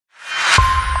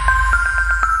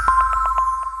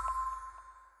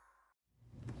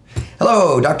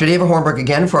Hello, Dr. David Hornbook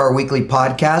again for our weekly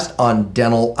podcast on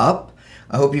Dental Up.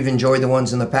 I hope you've enjoyed the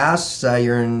ones in the past.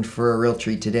 You're in for a real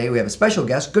treat today. We have a special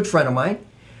guest, good friend of mine.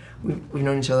 We've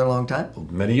known each other a long time.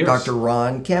 Many years. Dr.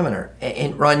 Ron Kaminer.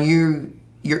 And Ron, you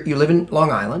live in Long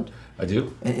Island. I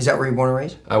do. And is that where you were born and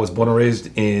raised? I was born and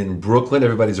raised in Brooklyn.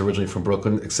 Everybody's originally from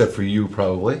Brooklyn, except for you,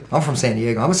 probably. I'm from San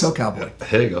Diego. I'm a SoCal boy.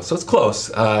 There you go. So it's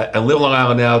close. I live in Long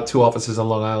Island now, 2 offices on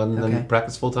Long Island, Okay. and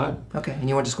practice full time. Okay, and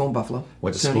you went to school in Buffalo?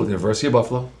 Went to school at the University of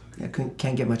Buffalo. Yeah,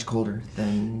 can't get much colder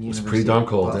than University. It's pretty darn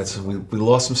cold. We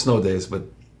lost some snow days, but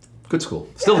good school.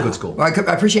 Still a good school. Well,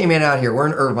 I appreciate you made it out here. We're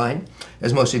in Irvine,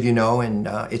 as most of you know, and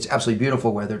it's absolutely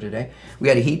beautiful weather today. We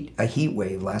had a heat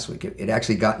wave last week. It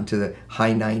actually got into the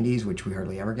high 90s, which we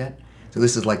hardly ever get. So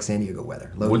this is like San Diego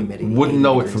weather, low humidity. Wouldn't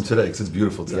know it from today because it's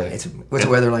beautiful today. Yeah, what's the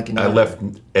weather like in New York?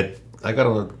 I got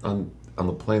on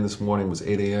the plane this morning. It was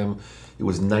 8 a.m. It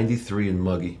was 93 and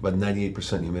muggy, about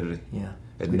 98% humidity. Yeah.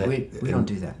 We don't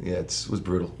do that. Yeah, it was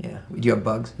brutal. Yeah. Do you have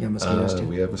bugs? You have mosquitoes too?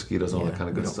 We have mosquitoes and all that kind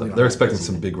of good stuff. don't They're have expecting bugs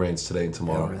some either. big rains today and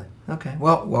tomorrow. Oh, really? Okay.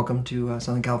 Well, welcome to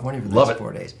Southern California for the Love next it.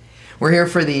 4 days. We're here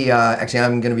for the, actually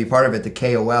I'm going to be part of it, the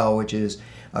KOL, which is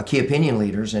key opinion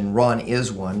leaders, and Ron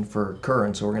is one for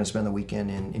Current, so we're going to spend the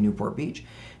weekend in Newport Beach,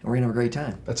 and we're going to have a great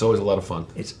time. That's always a lot of fun.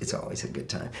 It's always a good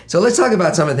time. So let's talk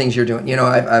about some of the things you're doing. You know,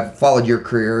 I've followed your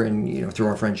career and, through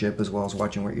our friendship as well as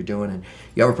watching what you're doing. And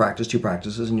you have a practice, 2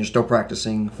 practices, and you're still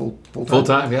practicing full time? Full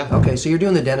time, yeah. Okay, so you're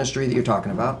doing the dentistry that you're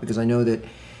talking about, because I know that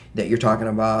you're talking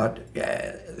about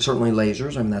certainly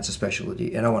lasers. I mean, that's a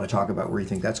specialty, and I want to talk about where you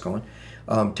think that's going.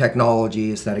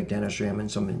 Technology, aesthetic dentistry. I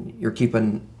mean, you're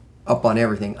keeping up on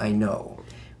everything, I know,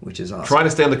 which is awesome. Trying to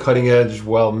stay on the cutting edge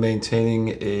while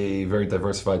maintaining a very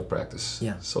diversified practice.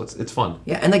 Yeah. So it's fun.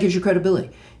 Yeah, and that gives you credibility.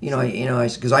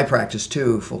 Because I practice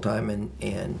too full time,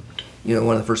 and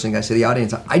one of the first things I say to the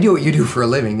audience, I do what you do for a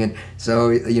living, and so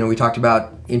we talked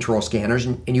about intraoral scanners,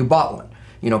 and you bought one.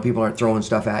 People aren't throwing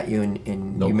stuff at you,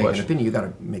 and No you make question. an opinion. You got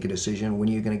to make a decision when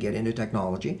you're going to get into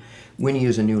technology, when you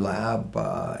use a new lab,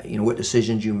 what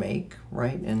decisions you make,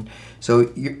 right? And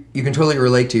so you can totally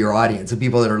relate to your audience, the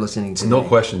people that are listening to. No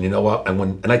question. You know what?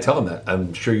 And I tell them that.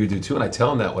 I'm sure you do too. And I tell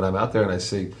them that when I'm out there, and I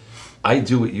say, I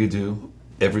do what you do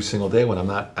every single day when I'm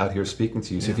not out here speaking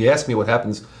to you. So if you ask me what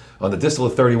happens on the distal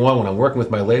of 31 when I'm working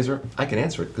with my laser, I can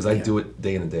answer it because I do it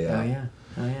day in and day out.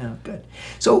 Oh yeah, good.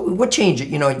 So what changed?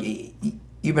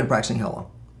 You've been practicing how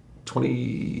long?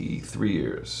 23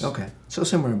 years. Okay, so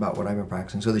similar about what I've been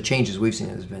practicing. So the changes we've seen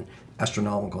has been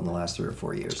astronomical in the last 3 or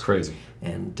 4 years. It's crazy.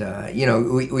 And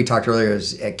we talked earlier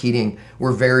at Keating,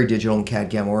 we're very digital and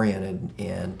CAD/CAM oriented,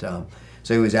 and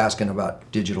so he was asking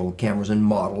about digital cameras and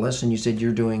modelless, and you said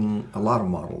you're doing a lot of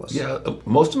modelless. Yeah,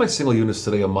 most of my single units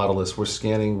today are modelless. We're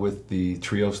scanning with the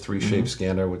Trios 3-shape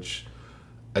scanner, which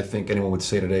I think anyone would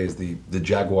say today is the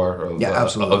Jaguar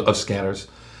of scanners.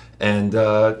 And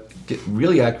get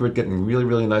really accurate, getting really,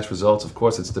 really nice results. Of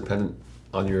course, it's dependent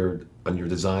on your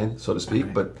design, so to speak,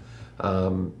 Okay. but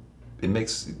it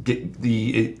makes getting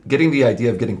the idea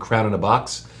of getting crown in a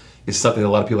box is something that a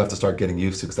lot of people have to start getting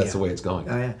used to because that's the way it's going.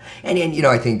 Oh yeah, and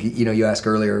I think you asked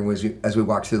earlier as we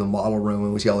walked through the model room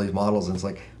and we see all these models, and it's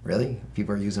like, really,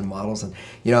 people are using models, and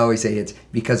I always say it's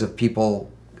because of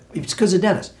people. It's because of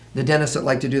dentists. The dentists that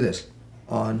like to do this,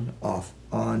 on, off,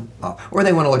 or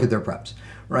they want to look at their preps.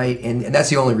 Right, and that's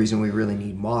the only reason we really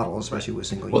need models, especially with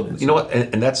single units. You know what,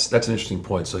 and that's an interesting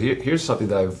point. So here's something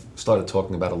that I've started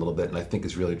talking about a little bit, and I think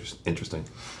is really interesting.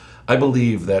 I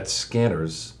believe that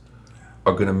scanners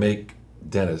are going to make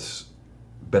dentists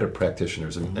better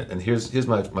practitioners, and here's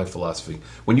my philosophy.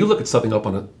 When you look at something up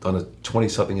on a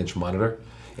 20-something inch monitor,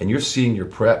 and you're seeing your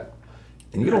prep,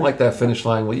 and you don't like that finish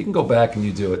line, well, you can go back and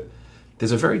you do it.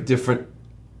 There's a very different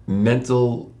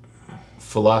mental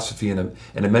philosophy and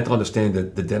a mental understanding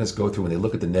that the dentists go through when they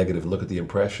look at the negative, look at the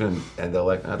impression, and they're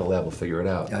like, the lab will figure it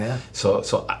out. Oh, yeah.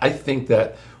 So I think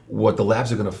that what the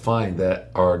labs are going to find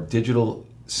that our digital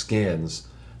scans,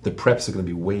 the preps are going to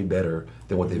be way better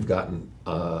than what they've gotten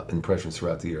impressions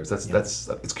throughout the years.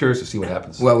 It's curious to see what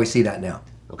happens. Well, we see that now.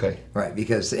 Okay. Right,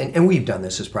 because and we've done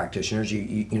this as practitioners.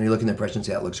 You look in the impression and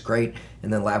say that looks great,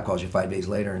 and then lab calls you 5 days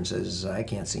later and says, I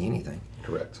can't see anything.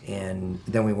 Correct. And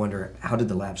then we wonder, how did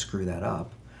the lab screw that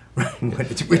up? Right, but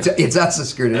it's us that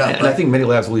screwed it up. And I think many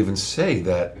labs will even say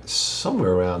that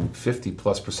somewhere around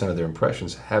 50+% of their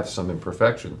impressions have some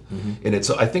imperfection in it.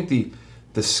 So I think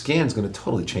the scan's going to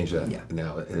totally change that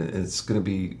now, and it's going to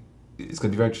be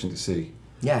very interesting to see.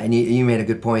 Yeah, and you made a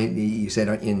good point. You said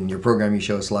in your program you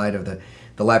show a slide of the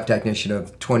lab technician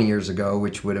of 20 years ago,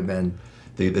 which would have been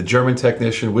the German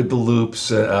technician with the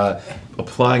loops,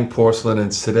 applying porcelain,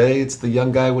 and today it's the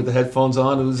young guy with the headphones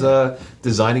on who's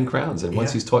designing crowns. And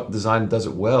once he's taught design and does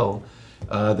it well,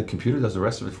 the computer does the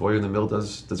rest of it for you, and the mill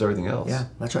does everything else. Yeah,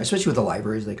 that's right. Especially with the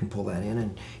libraries, they can pull that in.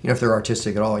 And if they're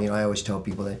artistic at all, I always tell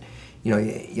people that,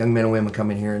 young men and women come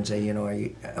in here and say,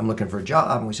 I'm looking for a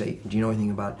job, and we say, do you know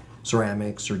anything about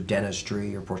ceramics or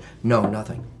dentistry or porcelain? No,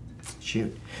 nothing.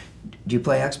 Shoot. Do you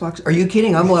play Xbox? Are you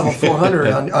kidding? I'm level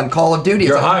 400 on Call of Duty.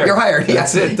 You're hired. You're hired.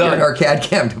 That's it. Done. You're in our CAD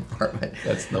CAM department.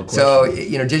 That's no question.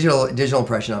 So digital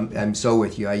impression. I'm so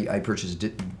with you. I purchased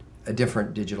a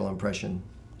different digital impression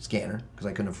scanner because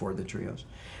I couldn't afford the Trios.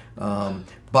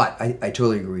 But I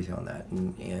totally agree with you on that,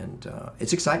 and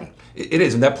it's exciting. It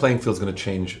is, and that playing field is going to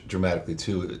change dramatically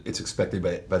too. It's expected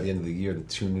by the end of the year that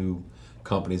 2 new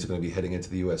companies are going to be heading into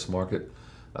the U.S. market.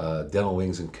 Dental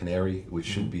Wings and Canary, which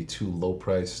should be 2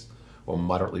 low-priced or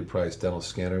moderately priced dental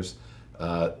scanners.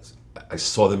 I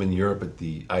saw them in Europe at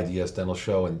the IDS dental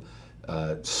show,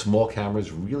 and small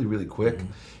cameras, really, really quick.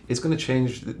 It's going to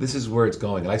change. This is where it's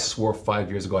going. And I swore 5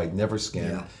 years ago I'd never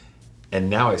scan, and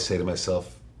now I say to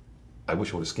myself, I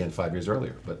wish I would have scanned 5 years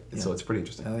earlier. But so it's pretty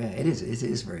interesting. Oh yeah, it is. It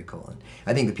is very cool. And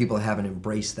I think the people that haven't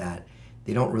embraced that,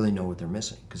 they don't really know what they're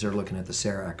missing because they're looking at the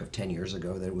Cerac of 10 years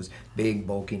ago that was big,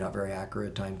 bulky, not very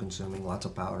accurate, time-consuming, lots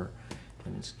of powder,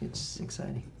 and it's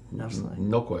exciting. Absolutely.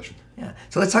 No question. Yeah.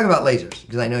 So let's talk about lasers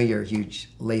because I know you're a huge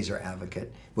laser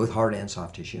advocate, both hard and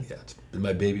soft tissue. Yeah, it's been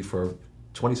my baby for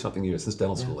 20-something years, since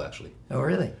dental school actually. Oh,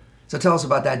 really? So tell us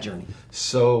about that journey.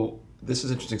 So this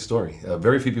is an interesting story.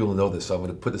 Very few people know this, so I'm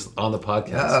going to put this on the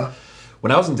podcast. Uh-oh.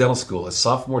 When I was in dental school, a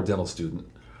sophomore dental student,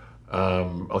 I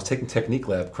was taking Technique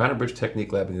Lab, Crown and Bridge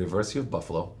Technique Lab at the University of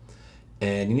Buffalo,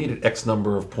 and you needed X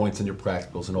number of points in your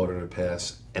practicals in order to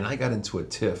pass. And I got into a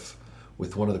tiff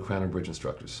with one of the Crown and Bridge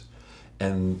instructors.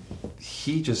 And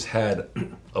he just had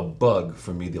a bug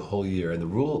for me the whole year. And the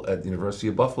rule at the University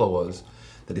of Buffalo was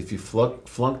that if you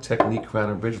flunked Technique Crown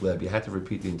and Bridge Lab, you had to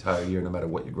repeat the entire year no matter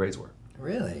what your grades were.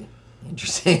 Really?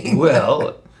 Interesting.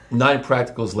 Well, 9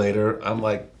 practicals later, I'm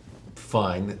like,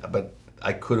 fine, but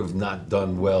I could have not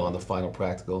done well on the final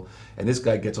practical. And this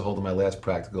guy gets a hold of my last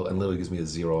practical and literally gives me a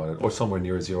 0 on it, or somewhere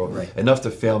near a 0. Right. Enough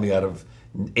to fail me out of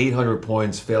 800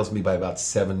 points, fails me by about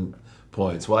 7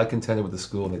 points. Well, I contended with the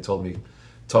school and they told me,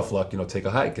 tough luck, take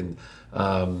a hike. And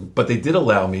but they did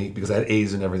allow me, because I had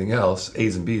A's and everything else,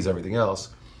 A's and B's, everything else,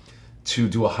 to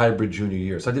do a hybrid junior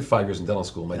year. So I did 5 years in dental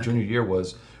school. My junior year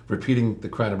was repeating the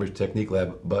Crown and Bridge Technique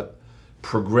Lab, but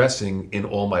progressing in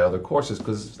all my other courses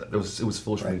because it was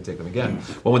foolish for me to take them again.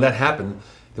 Well, when that happened,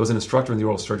 there was an instructor in the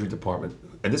oral surgery department,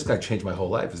 and this guy changed my whole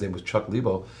life. His name was Chuck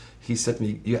Lebo. He said to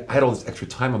me, I had all this extra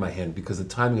time on my hand because the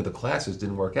timing of the classes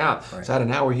didn't work out. Right. So I had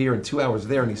an hour here and 2 hours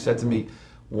there, and he said to me,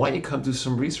 why don't you come do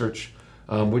some research?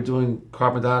 We're doing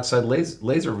carbon dioxide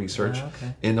laser research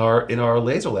in our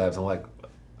laser labs. I'm like,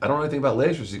 I don't know anything about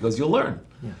lasers. He goes, you'll learn.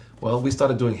 Yeah. Well, we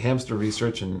started doing hamster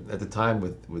research, and at the time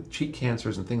with cheek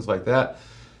cancers and things like that.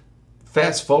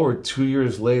 Fast forward 2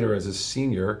 years later, as a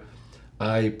senior,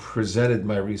 I presented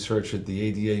my research at the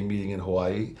ADA meeting in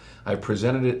Hawaii. I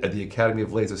presented it at the Academy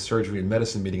of Laser Surgery and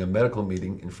Medicine meeting, a medical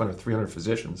meeting in front of 300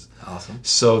 physicians. Awesome.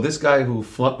 So this guy who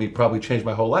flunked me probably changed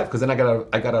my whole life, because then I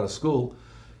got out of school,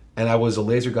 and I was a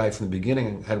laser guy from the beginning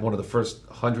and had one of the first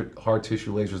 100 hard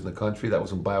tissue lasers in the country. That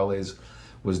was when BioLase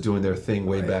was doing their thing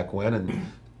way back when, and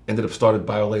ended up started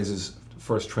BioLase's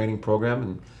first training program,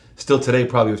 and still today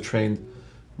probably have trained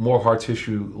more hard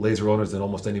tissue laser owners than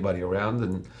almost anybody around,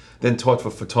 and then taught for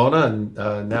Fotona,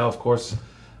 and now of course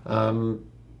I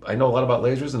know a lot about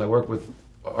lasers, and I work with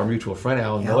our mutual friend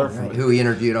Alan Miller, who we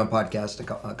interviewed on podcast a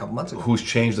couple months ago, who's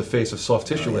changed the face of soft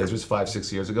tissue lasers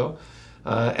 5-6 years ago,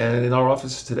 and in our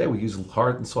office today we use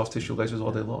hard and soft tissue lasers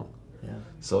all day long. Yeah.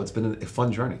 So it's been a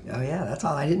fun journey. Oh yeah, that's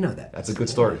all. I didn't know that. That's a good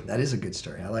story. That is a good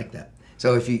story. I like that.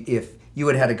 So if you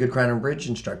had had a good Crown and Bridge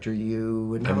instructor, you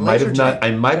would have I might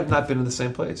have not been in the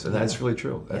same place, and that's really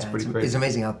true. That's pretty crazy. It's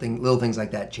amazing how little things like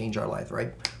that change our life,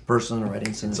 right? Person or right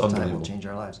incident at time will change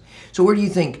our lives. So where do you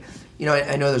think?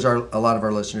 I know there's a lot of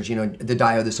our listeners. The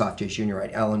diode, the soft tissue, and you're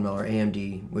right. Alan Miller,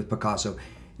 AMD with Picasso,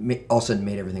 all of a sudden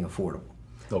made everything affordable.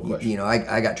 No question.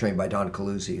 I got trained by Don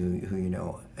Calusi, who you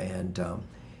know, and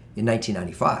in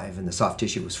 1995, and the soft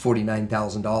tissue was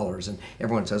 $49,000, and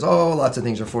everyone says, "Oh, lots of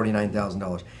things are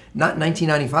 $49,000." Not in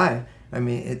 1995. I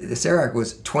mean, the Cerac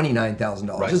was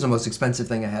 $29,000. This is the most expensive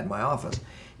thing I had in my office,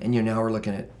 and now we're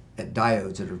looking at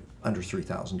diodes that are under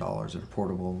 $3,000 that are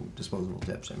portable, disposable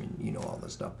tips. I mean, all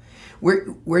this stuff. Where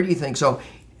do you think? So,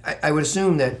 I would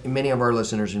assume that many of our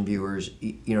listeners and viewers,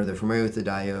 they're familiar with the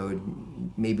diode.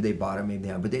 Maybe they bought it, maybe they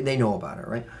haven't, but they know about it,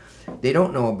 right? they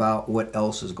don't know about what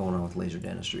else is going on with laser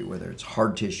dentistry, whether it's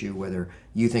hard tissue, whether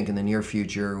you think in the near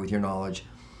future, with your knowledge,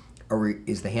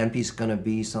 is the handpiece going to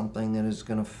be something that is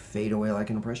going to fade away like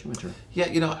an impression material?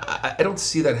 Yeah, I don't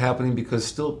see that happening because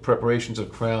still preparations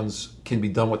of crowns can be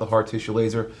done with the hard tissue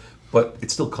laser, but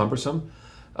it's still cumbersome.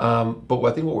 But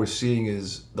I think what we're seeing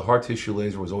is the hard tissue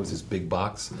laser was always this big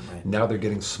box. Right. Now they're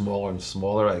getting smaller and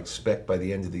smaller. I expect by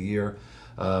the end of the year,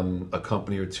 a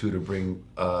company or two to bring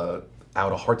out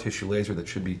a hard tissue laser that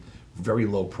should be very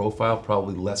low profile,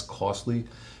 probably less costly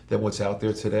than what's out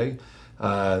there today.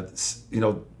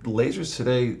 Lasers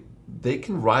today, they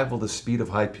can rival the speed of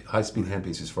high-speed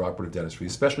handpieces for operative dentistry,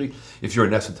 especially if you're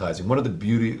anesthetizing. One of the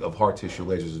beauty of hard tissue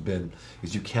lasers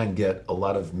is you can get a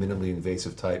lot of minimally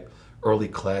invasive type early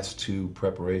class 2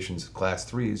 preparations, class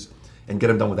 3s, and get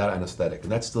them done without anesthetic,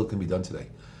 and that still can be done today.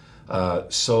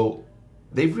 So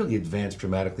they've really advanced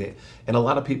dramatically, and a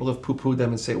lot of people have poo-pooed them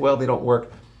and say, well, they don't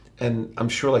work. And I'm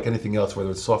sure like anything else, whether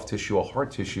it's soft tissue or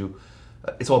hard tissue,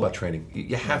 it's all about training.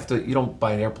 You have to, you don't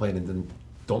buy an airplane and then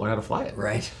don't learn how to fly it.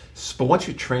 Right. But once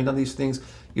you're trained on these things,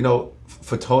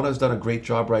 Fotona's done a great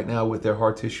job right now with their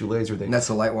hard tissue laser. And that's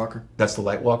the lightwalker? That's the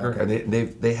lightwalker. Okay.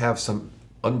 And they have some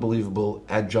unbelievable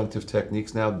adjunctive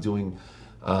techniques now, doing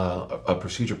a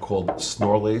procedure called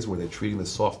snore laser, where they're treating the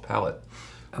soft palate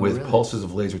with really? pulses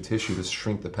of laser tissue to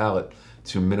shrink the palate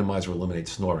to minimize or eliminate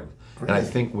snoring. Really? And I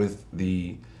think with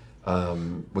the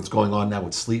what's going on now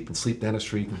with sleep and sleep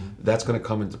dentistry, that's going to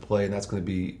come into play, and that's going to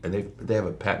be, and they have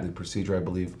a patented procedure, I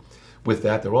believe, with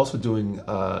that. They're also doing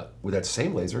with that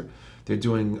same laser, they're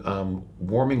doing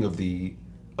warming of the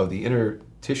inner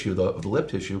tissue, of the lip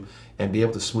tissue, and be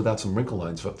able to smooth out some wrinkle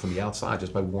lines from the outside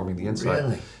just by warming the inside.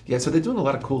 Really? Yeah, so they're doing a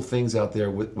lot of cool things out there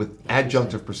with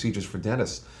adjunctive procedures for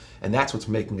dentists, and that's what's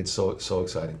making it so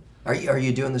exciting. Are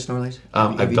you doing the snore laser?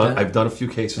 I've done a few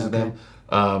cases of them,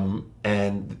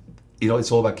 and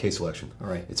it's all about case selection. All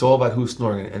right. It's all about who's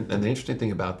snoring, and the interesting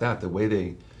thing about that, the way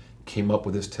they came up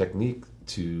with this technique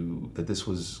that this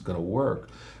was going to work,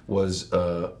 was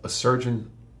a surgeon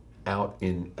out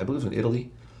in, I believe, in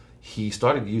Italy. He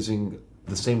started using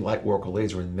the same lightwalker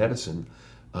laser in medicine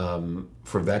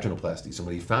for vaginoplasties, and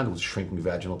what he found was shrinking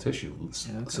vaginal tissue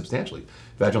substantially.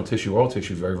 Vaginal tissue, oral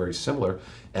tissue, very, very similar,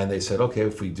 and they said, okay,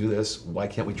 if we do this, why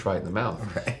can't we try it in the mouth?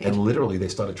 Right. And literally, they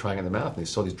started trying it in the mouth, and they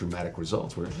saw these dramatic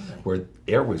results where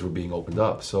airways were being opened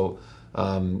up. So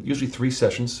usually 3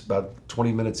 sessions, about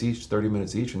 20 minutes each, 30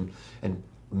 minutes each, and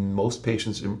most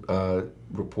patients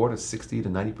report a 60 to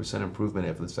 90% improvement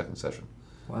after the second session.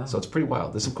 Wow. So it's pretty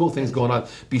wild. There's some cool things going on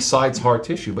besides hard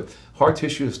tissue, but hard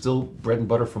tissue is still bread and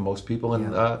butter for most people,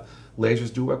 and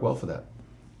lasers do work well for that.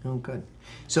 Oh, good.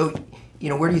 So,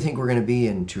 where do you think we're going to be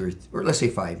in 2 or let's say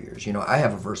 5 years? I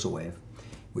have a VersaWave,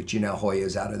 which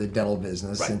Hoya's out of the dental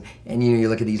business, Right. and you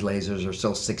look at these lasers, they're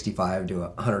still $65,000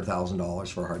 to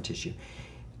 $100,000 for hard tissue,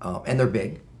 and they're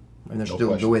big, and they're still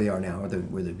question. the way they are now.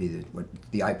 Whether it be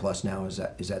the I Plus now, is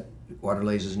that Water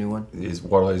Laser's new one?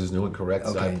 Water Laser's new and correct.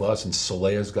 Okay. I Plus, and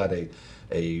Soleil's got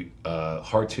a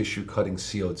hard tissue cutting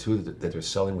CO2 that they're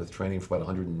selling with training for about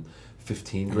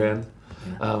 115 grand.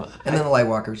 And then the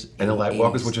Lightwalkers. And the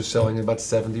Lightwalkers, which are selling at about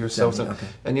 70 or so. 70, okay.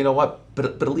 And you know what? But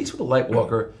at least with the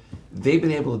Lightwalker, they've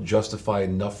been able to justify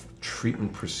enough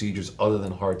treatment procedures other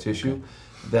than hard tissue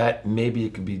that maybe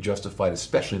it can be justified,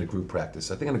 especially in a group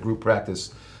practice. I think in a group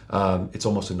practice, it's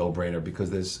almost a no-brainer because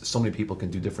there's so many people can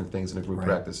do different things in a group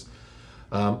practice.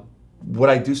 What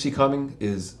I do see coming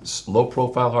is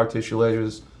low-profile hard tissue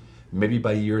lasers. Maybe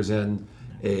by year's end,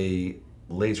 a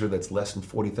laser that's less than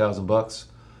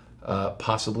 $40,000,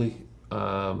 possibly,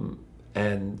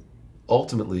 and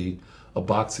ultimately a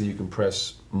box that you can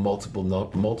press multiple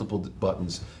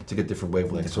buttons to get different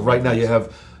wavelengths. So right now you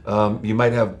have, you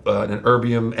might have an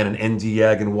erbium and an ND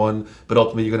YAG in one, but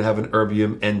ultimately you're going to have an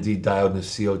erbium ND diode and a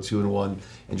CO2 in one,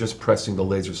 and just pressing the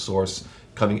laser source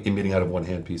emitting out of one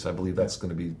handpiece. I believe that's going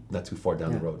to be not too far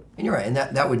down the road. And you're right, and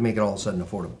that would make it all of a sudden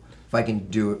affordable. If I can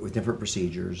do it with different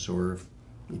procedures, or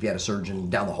if you had a surgeon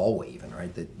down the hallway even,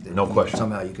 right? No question.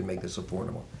 Somehow you can make this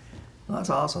affordable. Well, that's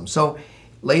awesome. So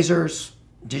lasers,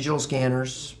 digital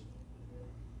scanners.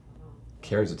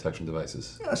 Caries detection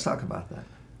devices. Yeah, let's talk about that.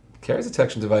 Caries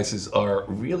detection devices are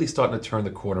really starting to turn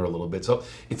the corner a little bit. So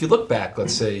if you look back,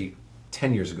 let's say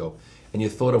 10 years ago, and you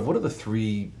thought of what are the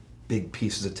 3 big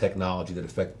pieces of technology that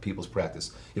affect people's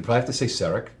practice, you'd probably have to say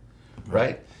CEREC,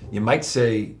 right? You might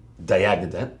say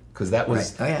Diagnodent, because that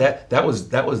was that was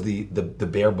the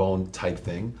bare bone type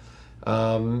thing.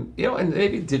 And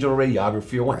maybe digital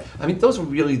radiography or one. Right. I mean, those are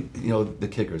really the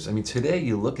kickers. I mean, today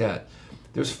you look at,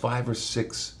 there's 5 or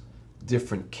 6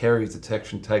 different caries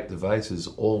detection type devices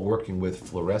all working with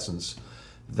fluorescence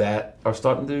that are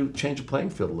starting to change the playing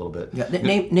field a little bit. Yeah,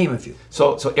 name a few.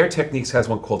 So Air Techniques has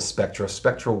one called Spectra.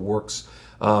 Spectra works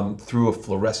through a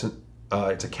fluorescent.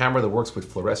 It's a camera that works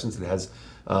with fluorescence. It has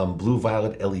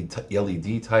blue-violet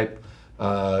LED type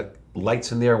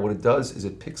lights in there. What it does is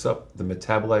it picks up the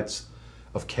metabolites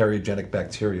of cariogenic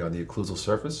bacteria on the occlusal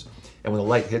surface, and when the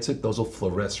light hits it, those will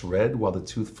fluoresce red while the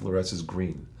tooth fluoresces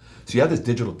green. So you have this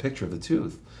digital picture of the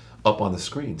tooth up on the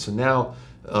screen. So now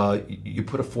you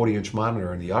put a 40-inch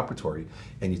monitor in the operatory,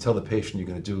 and you tell the patient you're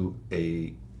going to do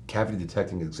a cavity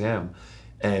detecting exam,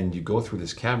 and you go through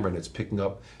this camera, and it's picking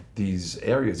up these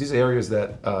areas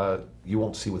that you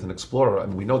won't see with an Explorer. I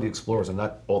mean, we know the Explorers are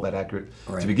not all that accurate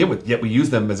to begin with, yet we use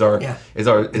them as our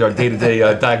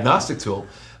day-to-day diagnostic tool.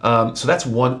 So that's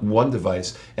one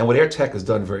device. And what AirTech has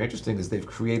done very interesting is they've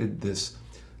created this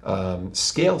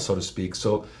scale, so to speak.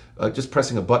 So just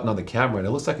pressing a button on the camera, and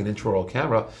it looks like an intraoral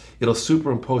camera, it'll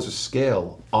superimpose a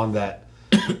scale on that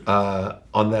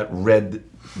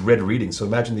red reading. So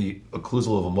imagine the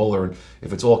occlusal of a molar, and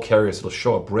if it's all carious, it'll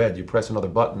show up red. You press another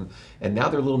button, and now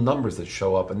there are little numbers that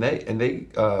show up, and they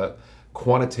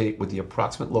quantitate with the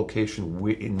approximate location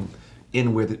where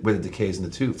the decay is in the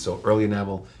tooth. So early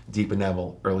enamel, deep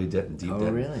enamel, early dent, and deep dent.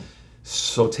 Oh, really?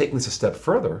 So taking this a step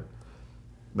further,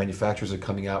 manufacturers are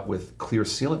coming out with clear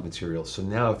sealant materials. So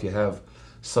now if you have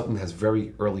something that has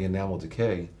very early enamel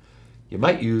decay, you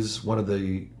might use one of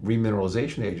the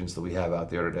remineralization agents that we have out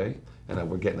there today, and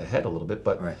we're getting ahead a little bit,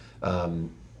 but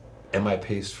MI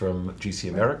Paste from GC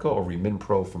America or Remin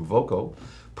Pro from Voco,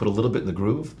 put a little bit in the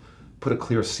groove, put a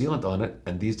clear sealant on it,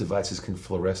 and these devices can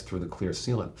fluoresce through the clear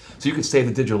sealant. So you can save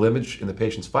the digital image in the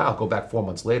patient's file, go back 4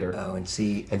 months later, and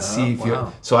see if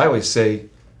you're. So I always say,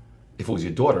 if it was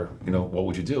your daughter, what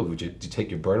would you do? Would you take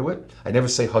your bird with it? I never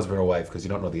say husband or wife because you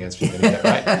don't know the answer you're going to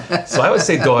get, right? So I always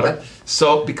say daughter.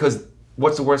 So because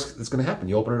what's the worst that's going to happen?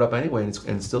 You open it up anyway, and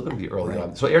it's still going to be early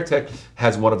on. So AirTech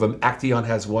has one of them. Acteon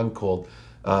has one called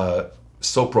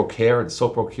SoproCare, and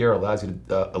SoproCare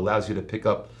allows you to pick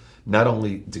up not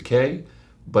only decay,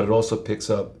 but it also picks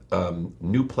up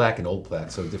new plaque and old plaque.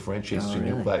 So it differentiates between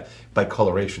new plaque by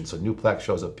coloration. So new plaque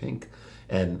shows up pink,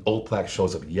 and old plaque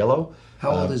shows up yellow.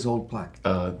 How old is old plaque?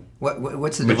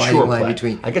 What's the mature dividing line plaque.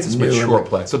 between? I guess it's mature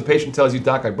plaque. So the patient tells you,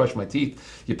 Doc, I brushed my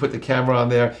teeth. You put the camera on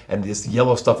there, and this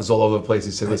yellow stuff is all over the place.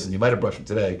 You say, listen, you might have brushed it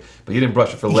today, but you didn't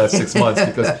brush it for the last 6 months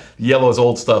because yellow is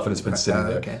old stuff and it's been sitting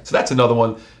there. Okay. So that's another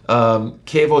one.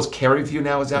 Cavo's CariView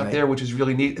now is out there, which is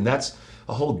really neat, and that's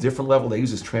a whole different level. They use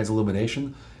this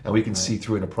transillumination, and we can see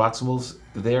through an proximals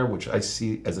there, which I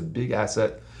see as a big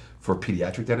asset for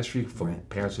pediatric dentistry, for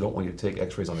parents who don't want you to take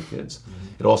x-rays on the kids.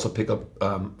 It also pick up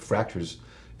fractures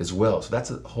as well. So that's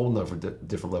a whole nother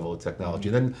different level of technology.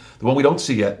 And then the one we don't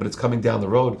see yet, but it's coming down the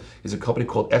road, is a company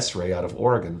called S-Ray out of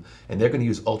Oregon, and they're going to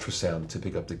use ultrasound to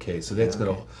pick up decay. So that's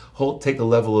going to take the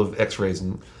level of x-rays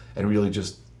and really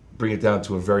just bring it down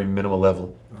to a very minimal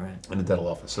level in the dental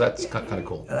office. So that's kind of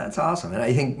cool. That's awesome. And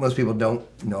I think most people don't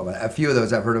know about it. A few of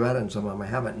those I've heard about it, and some of them I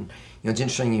haven't. And it's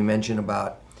interesting you mentioned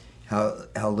about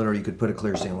how literally you could put a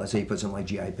clear sealant. Let's say you put something like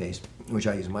GI paste, which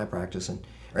I use in my practice,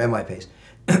 or MI paste,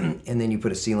 and then you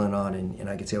put a sealant on, and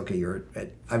I could say, okay, you're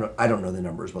at, I don't know the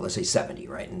numbers, but let's say 70,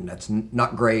 right? And that's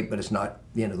not great, but it's not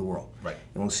the end of the world. Right.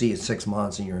 And we'll see in 6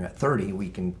 months and you're at 30, we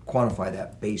can quantify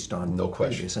that based on no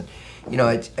question. And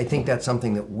I think that's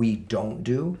something that we don't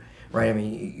do. Right, I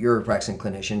mean, you're a practicing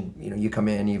clinician. You come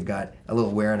in, you've got a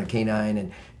little wear on a canine,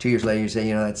 and 2 years later you say,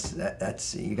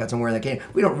 that's you got some wear on the canine.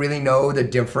 We don't really know the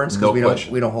difference because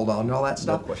we don't hold on to all that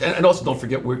stuff. No question. And also, don't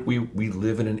forget, we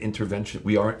live in an intervention.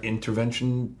 We are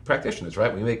intervention practitioners,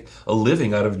 right? We make a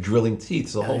living out of drilling teeth.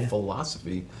 So the whole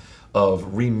philosophy of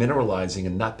remineralizing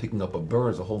and not picking up a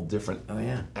burr is a whole different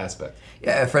aspect.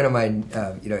 Yeah, a friend of mine,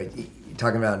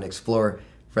 talking about an Explorer.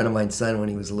 A friend of mine's son, when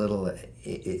he was little,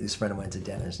 this friend of mine's a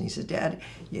dentist, and he said, Dad,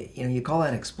 you call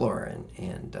that Explorer?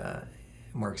 And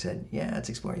Mark said, yeah, it's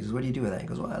Explorer. He says, what do you do with that? He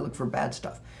goes, well, I look for bad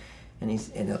stuff. And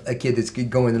a kid that's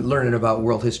going and learning about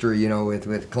world history,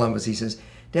 with Columbus, he says,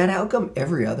 Dad, how come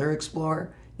every other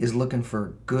Explorer is looking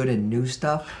for good and new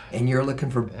stuff, and you're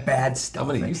looking for bad stuff? I'm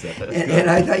going to use that. And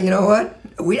I thought, you know what?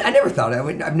 I never thought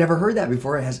I've never heard that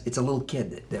before. It's a little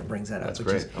kid that brings that up. That's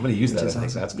great. I'm going to use that. I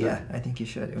think that's good. Yeah, I think you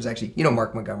should. It was actually,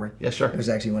 Mark Montgomery. Yeah, sure. It was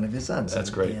actually one of his sons.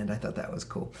 That's great. And I thought that was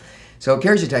cool. So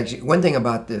Caries Detection, one thing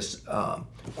about this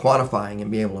quantifying and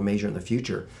being able to measure in the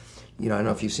future, I don't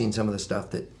know if you've seen some of the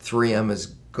stuff that 3M is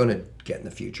going to get in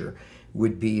the future,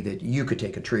 would be that you could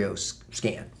take a trio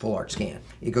scan, full arch scan.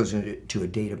 It goes into a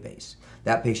database.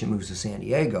 That patient moves to San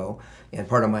Diego, and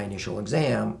part of my initial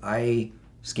exam, I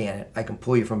scan it. I can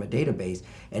pull you from a database,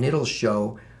 and it'll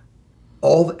show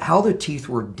how the teeth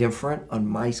were different on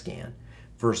my scan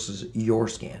versus your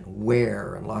scan,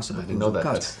 wear and loss of occlusal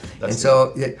cuts. That's and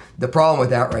so the problem with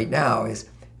that right now is,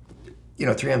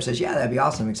 3M says, yeah, that'd be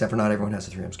awesome, except for not everyone has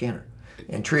a 3M scanner.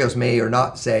 And Trios may or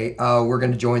not say, we're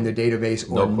going to join the database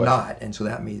or not. And so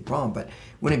that may be the problem. But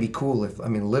wouldn't it be cool if,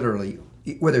 literally,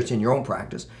 whether it's in your own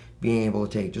practice, being able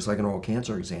to take, just like an oral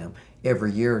cancer exam,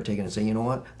 every year take it and say, you know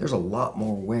what, there's a lot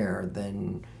more wear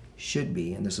than should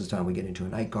be, and this is the time we get into a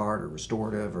night guard or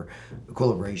restorative or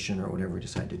equilibration or whatever we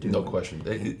decide to do. No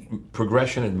question.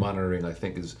 Progression and monitoring, I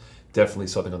think, is definitely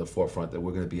something on the forefront that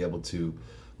we're going to be able to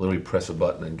literally press a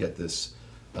button and get this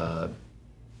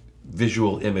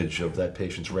visual image of that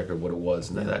patient's record, what it was,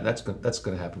 and that's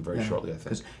going to happen very shortly, I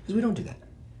think. Because we don't do that.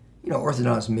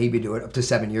 Orthodontists maybe do it up to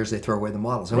 7 years, they throw away the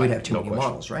models, and we'd have too many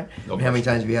models, right? How many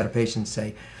times have you had a patient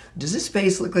say, does this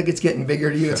face look like it's getting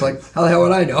bigger to you? It's like, how the hell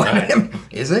would I know? Right.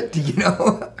 Is it?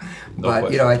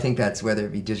 But I think that's, whether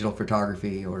it be digital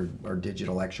photography or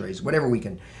digital X-rays, whatever we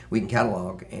can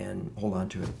catalog and hold on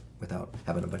to it without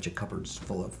having a bunch of cupboards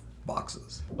full of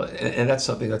boxes. And that's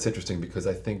something that's interesting, because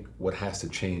I think what has to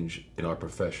change in our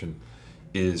profession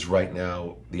is right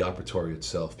now the operatory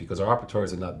itself, because our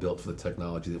operatories are not built for the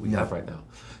technology that we have right now.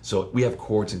 So we have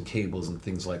cords and cables and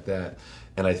things like that,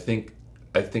 and I think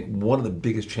one of the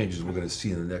biggest changes we're going to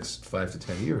see in the next 5 to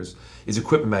 10 years is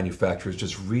equipment manufacturers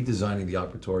just redesigning the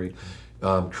operatory,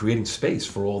 creating space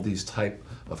for all these type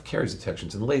of caries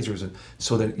detections and lasers, and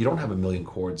so that you don't have a million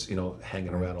cords,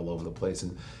 hanging around all over the place.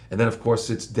 And then of course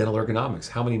it's dental ergonomics.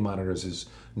 How many monitors is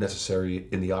necessary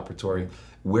in the operatory?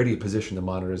 Where do you position the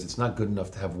monitors? It's not good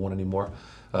enough to have one anymore.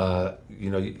 I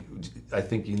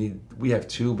think we have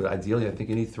 2, but ideally I think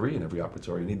you need 3 in every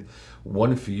operatory. You need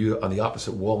one for you on the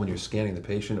opposite wall when you're scanning the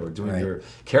patient or doing your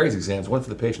caries exams, one for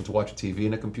the patient to watch a TV,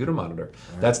 and a computer monitor.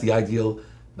 That's the ideal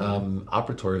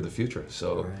operatory of the future.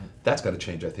 So that's got to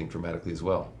change, I think, dramatically as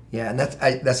well. Yeah, and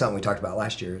that's something we talked about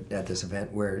last year at this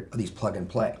event, where these plug and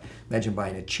play. Imagine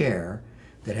buying a chair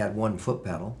that had one foot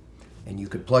pedal, and you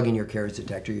could plug in your Caries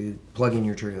detector, you plug in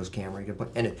your Trios camera, you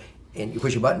could and you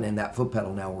push a button, and that foot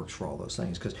pedal now works for all those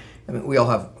things. Because we all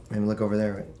have. Look over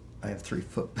there. I have 3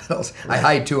 foot pedals. I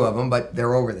hide 2 of them, but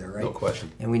they're over there, right? No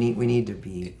question. And we need to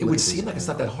be. It would seem like it's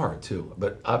not that hard too,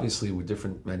 but obviously with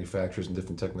different manufacturers and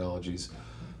different technologies,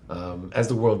 as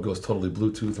the world goes totally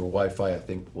Bluetooth or Wi-Fi, I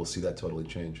think we'll see that totally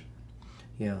change.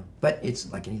 Yeah, but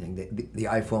it's like anything. The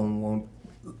iPhone won't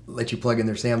let you plug in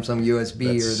their Samsung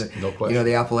USB or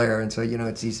the Apple Air, and so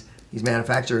it's these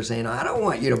manufacturers saying, I don't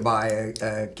want you to buy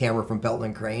a camera from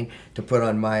Pelton & Crane to put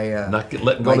on my my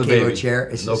KO chair.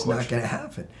 It's just not going to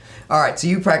happen. All right, so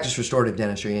you practice restorative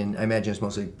dentistry, and I imagine it's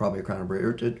mostly probably a crown and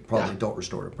bridge, probably adult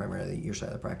restorative, primarily your side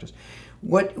of the practice.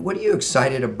 What are you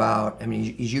excited about?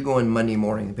 As you go in Monday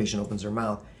morning, the patient opens their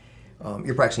mouth,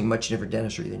 you're practicing much different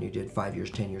dentistry than you did 5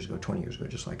 years, 10 years ago, 20 years ago,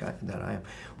 just like I am.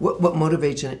 What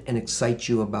motivates and excites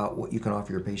you about what you can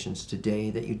offer your patients today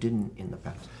that you didn't in the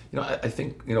past? I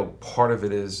think, part of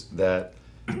it is that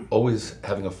always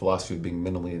having a philosophy of being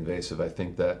minimally invasive. I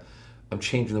think that I'm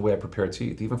changing the way I prepare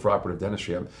teeth, even for operative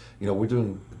dentistry. We're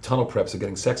doing tunnel preps are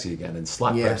getting sexy again, and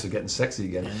slot preps are getting sexy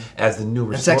again. As the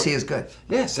new and sexy is good.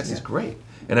 Yeah, sexy is great.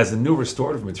 And as the new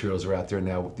restorative materials are out there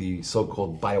now, with the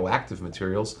so-called bioactive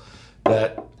materials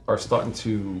that are starting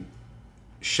to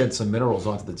shed some minerals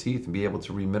onto the teeth and be able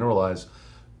to remineralize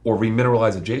or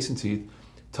remineralize adjacent teeth,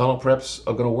 tunnel preps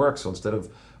are going to work. So instead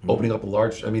of opening up a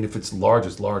large, if it's large,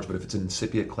 it's large, but if it's an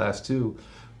incipient class 2,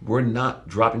 we're not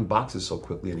dropping boxes so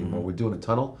quickly anymore. We're doing a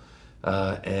tunnel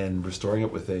and restoring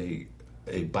it with a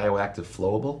bioactive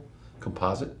flowable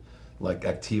composite, like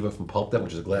Activa from Pulp Dent,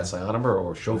 which is a glass ionomer,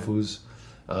 or Shofu's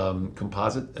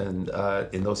composite, and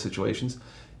in those situations,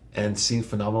 and seeing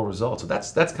phenomenal results. So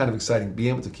that's kind of exciting. Being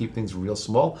able to keep things real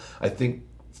small, I think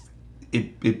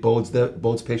it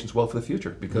bodes patients well for the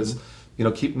future, because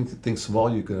keeping things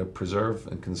small, you're going to preserve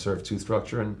and conserve tooth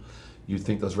structure, and you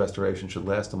think those restorations should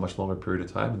last a much longer period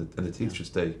of time, and the teeth should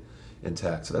stay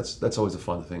intact. So that's always a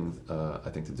fun thing, I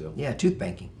think, to do. Yeah, tooth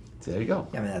banking. There you go.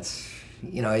 That's,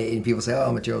 and people say,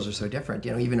 oh, materials are so different.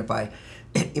 Even if I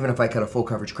cut a full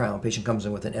coverage crown, patient comes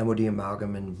in with an MOD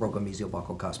amalgam and broke a mesial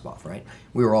buccal cusp off, right?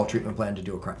 We were all treatment planned to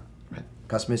do a crown. Right.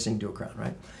 Cusp missing, do a crown,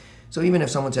 right? So even if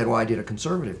someone said, well, I did a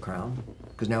conservative crown,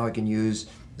 because now I can use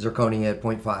zirconia at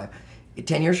 0.5,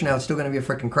 10 years from now, it's still going to be a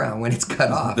freaking crown when it's cut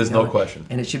off. There's no question.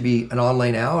 And it should be an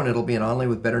onlay now, and it'll be an onlay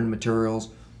with better materials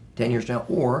 10 years from now.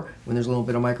 Or when there's a little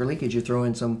bit of micro leakage, you throw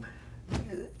in some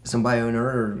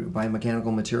bioinert or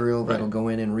biomechanical material that'll go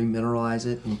in and remineralize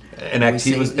it. And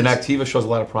Activa shows a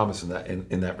lot of promise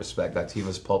in that respect.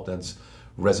 Activa's pulp dents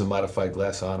resin-modified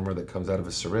glass ionomer that comes out of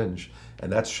a syringe,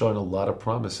 and that's showing a lot of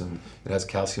promise. And it has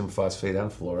calcium phosphate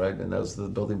and fluoride, and those are the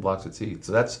building blocks of teeth.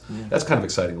 So that's kind of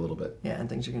exciting a little bit. Yeah, and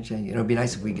things are going to change. You know, it'd be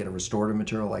nice if we get a restorative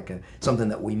material, like something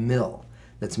that we mill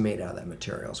that's made out of that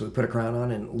material. So we put a crown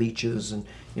on and it leaches, and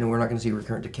you know, we're not going to see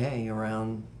recurrent decay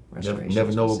around restoration.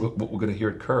 Never know what we're going to hear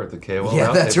at KOL at the KOL.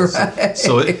 Yeah, that's right.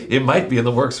 So it might be in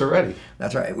the works already.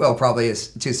 That's right. Well, probably is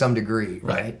to some degree,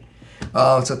 right?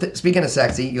 Speaking of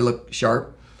sexy, you look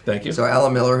sharp. Thank you. So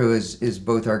Alan Miller, who is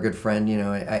both our good friend, you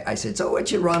know, I said, so what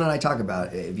should Ron and I talk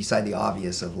about beside the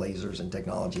obvious of lasers and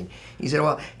technology? He said,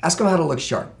 well, ask him how to look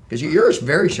sharp, because you're a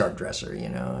very sharp dresser, you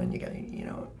know, and you got, you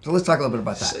know. So let's talk a little bit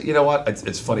about that. So, you know what?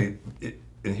 It's funny.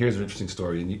 And here's an interesting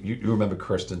story. And you remember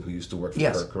Kirsten, who used to work for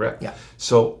her, correct? Yeah.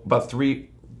 So about 5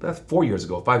 years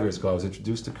ago, I was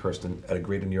introduced to Kirsten at a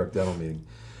Greater New York Dental meeting.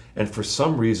 And for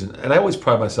some reason, and I always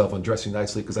pride myself on dressing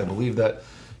nicely because I believe that,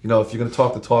 you know, if you're going to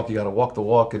talk the talk, you got to walk the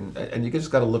walk, and you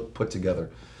just got to look put together.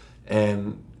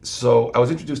 And so I was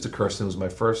introduced to Kirsten. It was my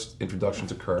first introduction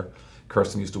to Kerr.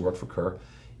 Kirsten used to work for Kerr.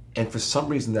 And for some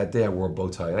reason that day I wore a bow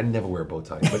tie. I never wear a bow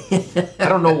tie, but I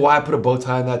don't know why I put a bow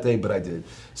tie on that day, but I did.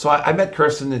 So I met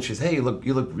Kirsten and she said, "Hey, you look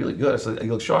really good." I said,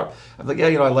 "You look sharp." I'm like, "Yeah,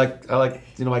 you know, I like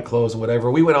you know, my clothes and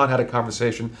whatever." We went on, had a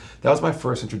conversation. That was my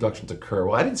first introduction to Kerr.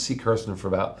 Well, I didn't see Kirsten for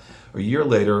about a year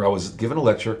later. I was giving a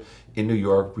lecture in New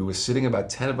York. We were sitting about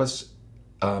 10 of us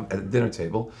at a dinner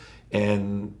table,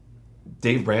 and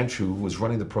Dave Branch, who was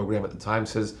running the program at the time,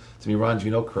 says to me, "Ron, do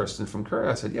you know Kirsten from Kerr?"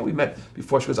 I said, "Yeah, we met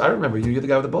before." She goes, "I remember you. You're the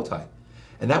guy with the bow tie."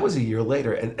 And that was a year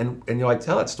later. And you know, I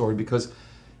tell that story because,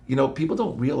 you know, people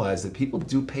don't realize that people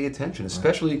do pay attention,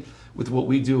 especially with what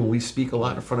we do, and we speak a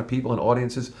lot in front of people and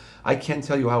audiences. I can't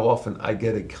tell you how often I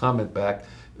get a comment back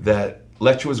that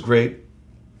lecture was great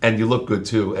and you look good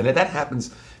too. And that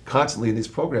happens constantly in these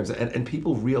programs. And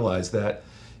people realize that,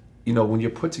 you know, when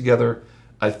you're put together,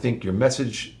 I think your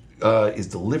message is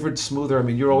delivered smoother. I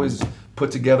mean, you're always put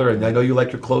together, and I know you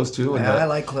like your clothes too. And, I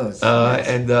like clothes. Yes.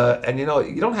 And you know,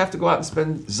 you don't have to go out and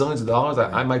spend zillions of dollars.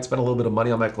 I might spend a little bit of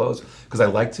money on my clothes because I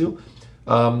like to.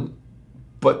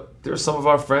 But there's some of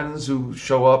our friends who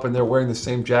show up and they're wearing the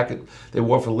same jacket they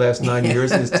wore for the last 9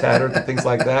 years and it's tattered and things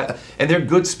like that. And they're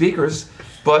good speakers,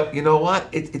 but you know what?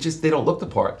 It just, they don't look the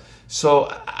part.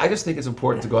 So I just think it's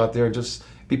important to go out there and just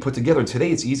be put together. And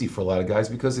today it's easy for a lot of guys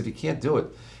because if you can't do it,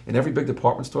 in every big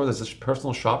department store, there's a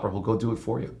personal shopper who'll go do it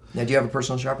for you. Now, do you have a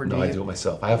personal shopper? No, I do it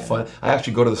myself. I have fun. I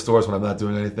actually go to the stores when I'm not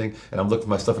doing anything, and I'm looking for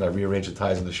my stuff, and I rearrange the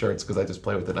ties and the shirts because I just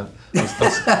play with it.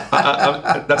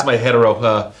 That's my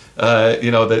hetero, you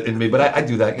know, in me. But I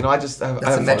do that. You know, I just have.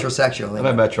 That's a metrosexual. I'm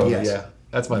a metro. Yes. Yeah,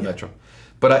 that's my metro.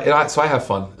 But so I have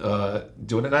fun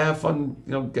doing it, and I have fun,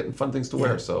 you know, getting fun things to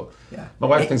wear. So my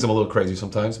wife thinks I'm a little crazy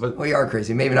sometimes, but well, you are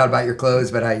crazy. Maybe not about your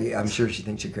clothes, but I'm sure she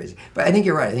thinks you're crazy. But I think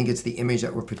you're right. I think it's the image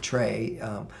that we portray,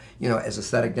 you know, as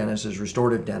aesthetic dentists, as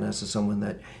restorative dentists, as someone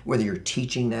that whether you're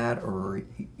teaching that or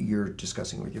you're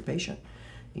discussing with your patient,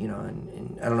 you know,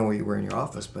 and I don't know what you wear in your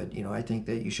office, but you know, I think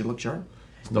that you should look sharp.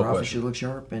 No Your office should look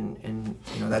sharp, and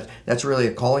you know that's really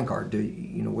a calling card.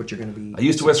 You know what you're going to be. I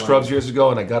used to wear scrubs years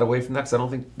ago, and I got away from that because I don't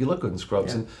think you look good in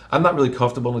scrubs. And I'm not really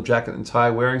comfortable in a jacket and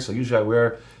tie wearing, so usually I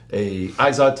wear a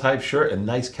Izod type shirt and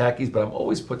nice khakis, but I'm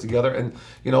always put together. And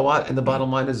you know what? And the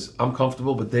bottom line is I'm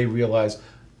comfortable, but they realize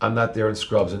I'm not there in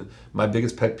scrubs. And my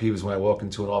biggest pet peeve is when I walk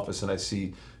into an office and I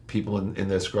see people in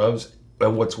their scrubs.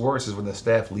 And what's worse is when the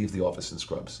staff leave the office in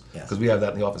scrubs. Because we have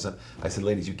that in the office. And I said,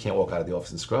 ladies, you can't walk out of the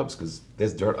office in scrubs because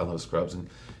there's dirt on those scrubs. And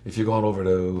if you're going over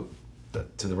to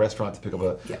the restaurant to pick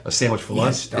up a sandwich for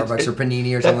lunch, Starbucks or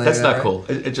Panini or something. That's like that, not cool.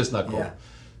 It's just not cool. Yeah.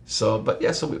 So, but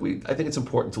yeah, so I think it's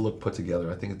important to look put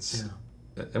together. I think it's,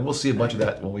 and we'll see a bunch of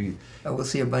that when we. We'll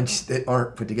see a bunch that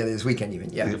aren't put together this weekend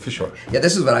even. Yeah, for sure. Yeah,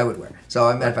 this is what I would wear.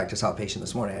 So, matter of fact, I saw a patient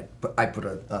this morning. I put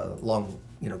a long,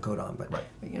 you know, coat on, but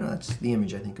you know, that's the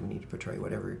image I think we need to portray.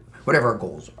 Whatever our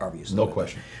goals, obviously. No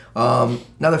question.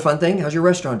 Another fun thing. How's your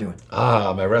restaurant doing?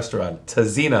 My restaurant,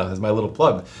 Tazina, is my little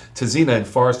plug. Tazina in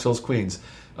Forest Hills, Queens.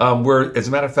 As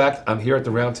a matter of fact, I'm here at the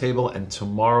round table, and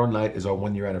tomorrow night is our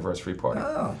 1-year anniversary party.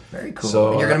 Oh, very cool.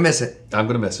 So and you're gonna miss it. I'm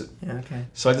gonna miss it. Yeah, okay.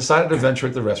 So I decided to venture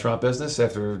into the restaurant business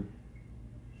after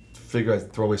figure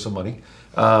I'd throw away some money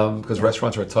because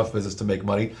restaurants are a tough business to make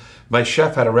money. My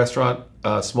chef had a restaurant,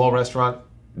 a small restaurant,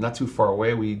 not too far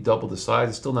away. We doubled the size.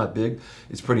 It's still not big.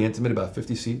 It's pretty intimate, about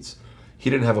 50 seats.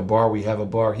 He didn't have a bar. We have a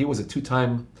bar. He was a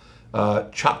 2-time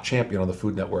Chopped champion on the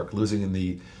Food Network, losing in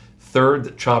the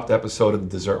 3rd Chopped episode of the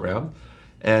dessert round.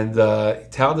 And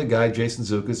talented guy, Jason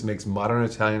Zukas, makes modern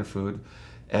Italian food.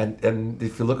 And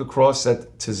if you look across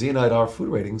at Tazina at our food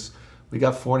ratings, We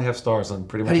got 4.5 stars on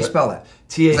pretty much. How do you spell that?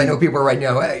 T-A- Because I know people are right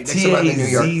now, hey, next time I'm in New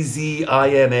York.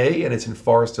 Tazzina, and it's in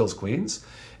Forest Hills, Queens.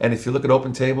 And if you look at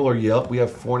Open Table or Yelp, we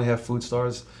have 4.5 food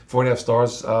stars, 4.5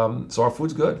 stars. So our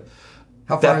food's good.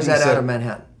 How far is that out of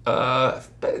Manhattan?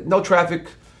 No traffic,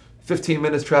 15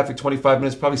 minutes traffic, 25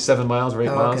 minutes, probably 7 miles or 8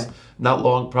 miles. Okay. Not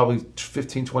long, probably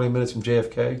 15, 20 minutes from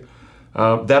JFK.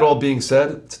 That all being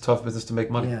said, it's a tough business to make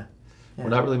money. Yeah. We're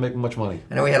not really making much money.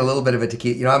 I know we had a little bit of a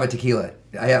tequila. You know, I'm a tequila.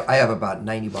 I have about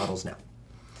 90 bottles now.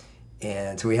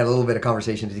 And so we had a little bit of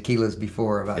conversation to tequilas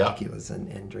before about tequilas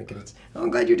and drinking. I'm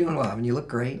glad you're doing well. I mean, you look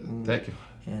great. And, Thank you.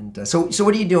 And so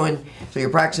what are you doing? So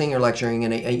you're practicing, you're lecturing,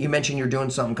 and you mentioned you're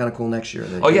doing something kind of cool next year.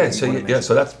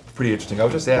 So that's pretty interesting. I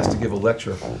was just asked to give a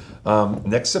lecture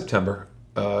next September.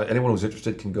 Anyone who's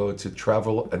interested can go to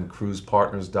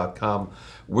travelandcruisepartners.com.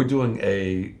 We're doing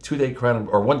a 2-day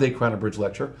one-day Crown and Bridge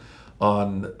lecture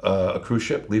on a cruise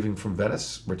ship leaving from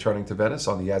Venice, returning to Venice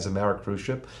on the Azamara cruise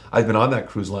ship. I've been on that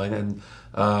cruise line, and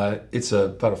it's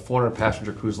about a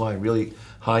 400-passenger cruise line, really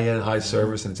high-end, high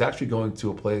service, and it's actually going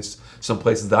to some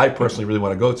places that I personally really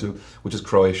want to go to, which is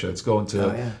Croatia. It's going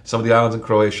to some of the islands in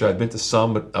Croatia. I've been to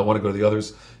some, but I want to go to the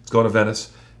others. It's going to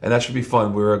Venice, and that should be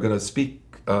fun. We're going to speak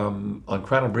on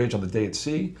Crown and Bridge on the day at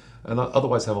sea, and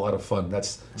otherwise have a lot of fun.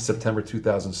 That's September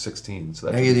 2016. So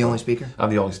are you the only speaker?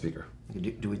 I'm the only speaker. Do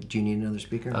you need another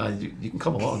speaker? You can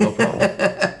come along, no problem.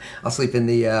 I'll sleep in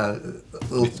the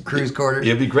little cruise quarters.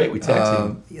 It'd be great. We tag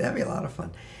team. Yeah, that'd be a lot of fun.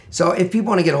 So if people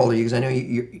want to get a hold of you, because I know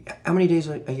you, how many days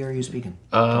a year are you speaking?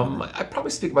 I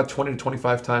probably speak about 20 to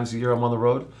 25 times a year. I'm on the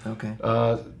road. Okay.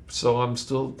 So I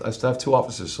still have 2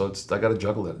 offices, so I got to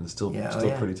juggle it, and it's still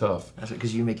pretty tough. That's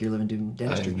because you make your living doing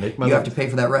dentistry. You have to pay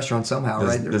for that restaurant somehow,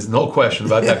 right? There's no question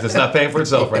about that. It's not paying for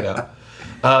itself right now.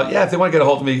 If they want to get a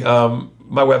hold of me,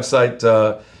 my website,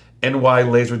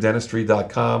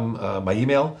 nylaserdentistry.com. My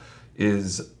email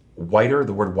is whiter,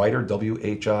 the word whiter,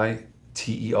 WHITERTTH,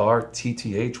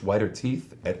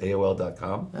 whiterteeth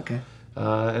 @AOL.com. Okay.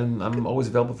 And I'm always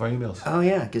available for emails. Oh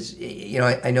yeah, because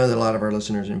I know that a lot of our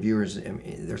listeners and viewers,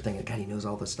 they're thinking, God, he knows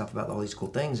all this stuff about all these cool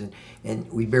things,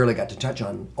 and we barely got to touch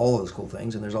on all those cool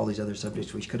things, and there's all these other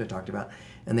subjects we could have talked about,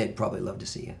 and they'd probably love to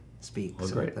see you speak. Well,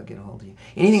 so great. they'll get a hold of you.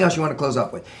 Anything else you want to close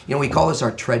up with? We call this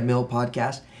our treadmill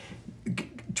podcast.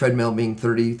 Treadmill being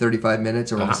 30, 35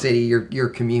 minutes, or in the city, your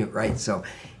commute, right? So,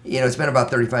 it's been about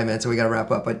 35 minutes, so we got to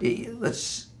wrap up. But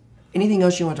anything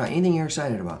else you want to talk? Anything you're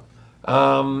excited about?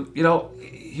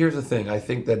 Here's the thing. I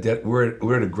think that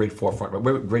we're at a great forefront.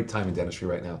 We're at a great time in dentistry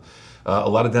right now. A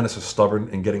lot of dentists are stubborn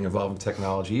in getting involved in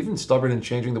technology, even stubborn in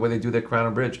changing the way they do their crown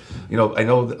and bridge.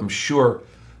 I'm sure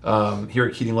here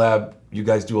at Keating Lab, you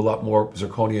guys do a lot more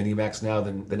zirconia and EMAX now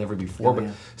than ever before, but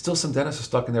still some dentists are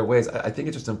stuck in their ways. I think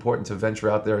it's just important to venture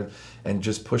out there and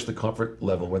just push the comfort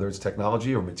level, whether it's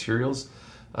technology or materials.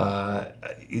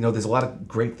 There's a lot of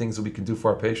great things that we can do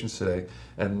for our patients today,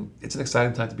 and it's an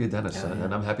exciting time to be a dentist,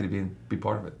 and I'm happy to be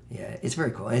part of it. Yeah, it's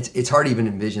very cool. It's hard to even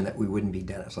envision that we wouldn't be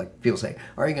dentists. Like people say,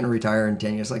 are you going to retire in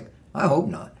 10 years? Like, I hope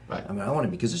not. Right. I mean, I want to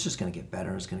be, because it's just going to get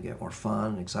better. It's going to get more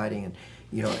fun and exciting. And,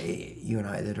 you and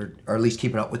I that are at least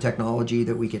keeping up with technology,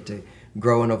 that we get to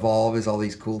grow and evolve as all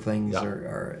these cool things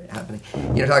are happening.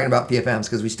 Talking about PFMs,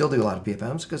 because we still do a lot of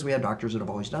PFMs, because we have doctors that have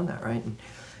always done that, right?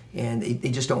 And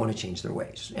they just don't want to change their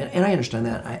ways. And I understand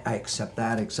that. I accept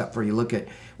that, except for you look at,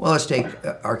 let's take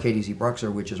our KDZ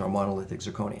Bruxer, which is our monolithic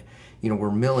zirconia.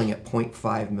 We're milling at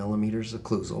 0.5 millimeters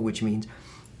occlusal, which means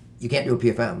you can't do a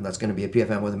PFM. That's going to be a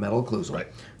PFM with a metal occlusal,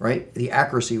 right? The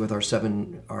accuracy with our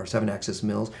seven axis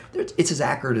mills, it's as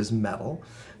accurate as metal.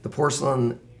 The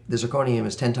porcelain, the zirconium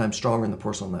is 10 times stronger than the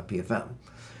porcelain that PFM.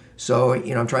 So,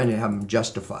 I'm trying to have them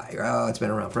justify, it's been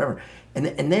around forever. And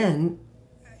then,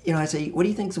 I say, what do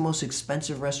you think is the most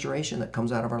expensive restoration that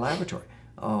comes out of our laboratory?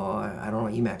 Oh, I don't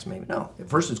know, EMAX maybe. No,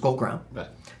 first is Gold Crown. Right.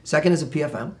 Second is a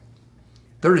PFM.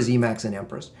 Third is EMAX and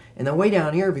Empress. And then way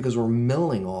down here, because we're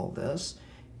milling all this,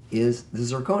 is the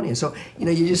zirconia. So,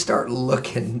 you just start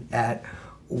looking at,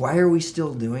 why are we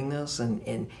still doing this?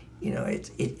 And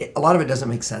a lot of it doesn't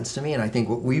make sense to me. And I think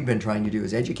what we've been trying to do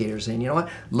as educators, saying,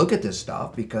 look at this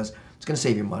stuff, because it's going to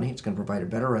save you money. It's going to provide a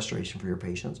better restoration for your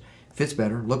patients. Fits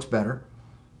better, looks better.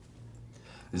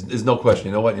 There's no question.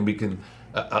 You know what? And we can.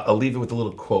 I'll leave it with a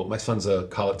little quote. My son's a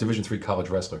Division III college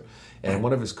wrestler, and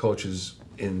one of his coaches,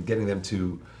 in getting them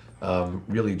to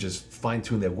really just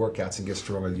fine-tune their workouts and get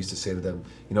stronger, used to say to them,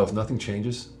 if nothing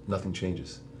changes, nothing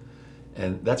changes.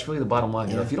 And that's really the bottom line.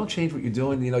 If you don't change what you're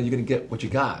doing, you're going to get what you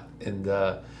got. And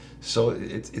so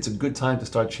it's a good time to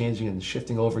start changing and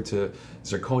shifting over to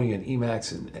zirconia and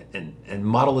EMAX and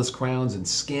modelless crowns and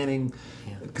scanning,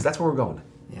 because that's where we're going.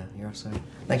 Yeah. here. So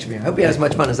thanks for being here. I hope you had as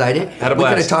much fun as I did. Had a blast. We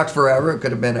could have talked forever. It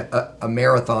could have been a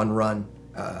marathon run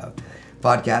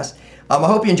podcast. I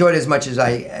hope you enjoyed it as much as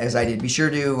I did. Be sure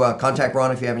to contact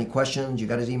Ron if you have any questions. You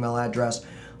got his email address.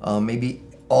 Maybe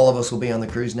all of us will be on the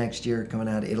cruise next year coming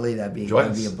out of Italy. That'd be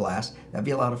a blast. That'd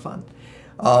be a lot of fun.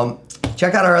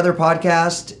 Check out our other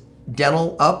podcast,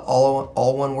 Dental Up,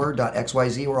 all one word,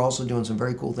 .xyz. We're also doing some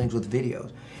very cool things with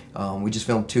videos. We just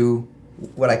filmed 2,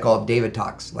 what I call David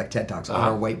Talks, like TED Talks, on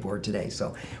our whiteboard today.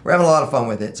 So we're having a lot of fun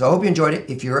with it. So I hope you enjoyed it.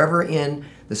 If you're ever in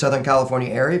the Southern California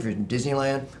area, if you're in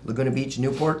Disneyland, Laguna Beach,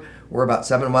 Newport, we're about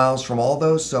 7 miles from all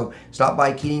those. So stop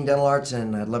by Keating Dental Arts,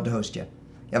 and I'd love to host you.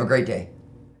 Have a great day.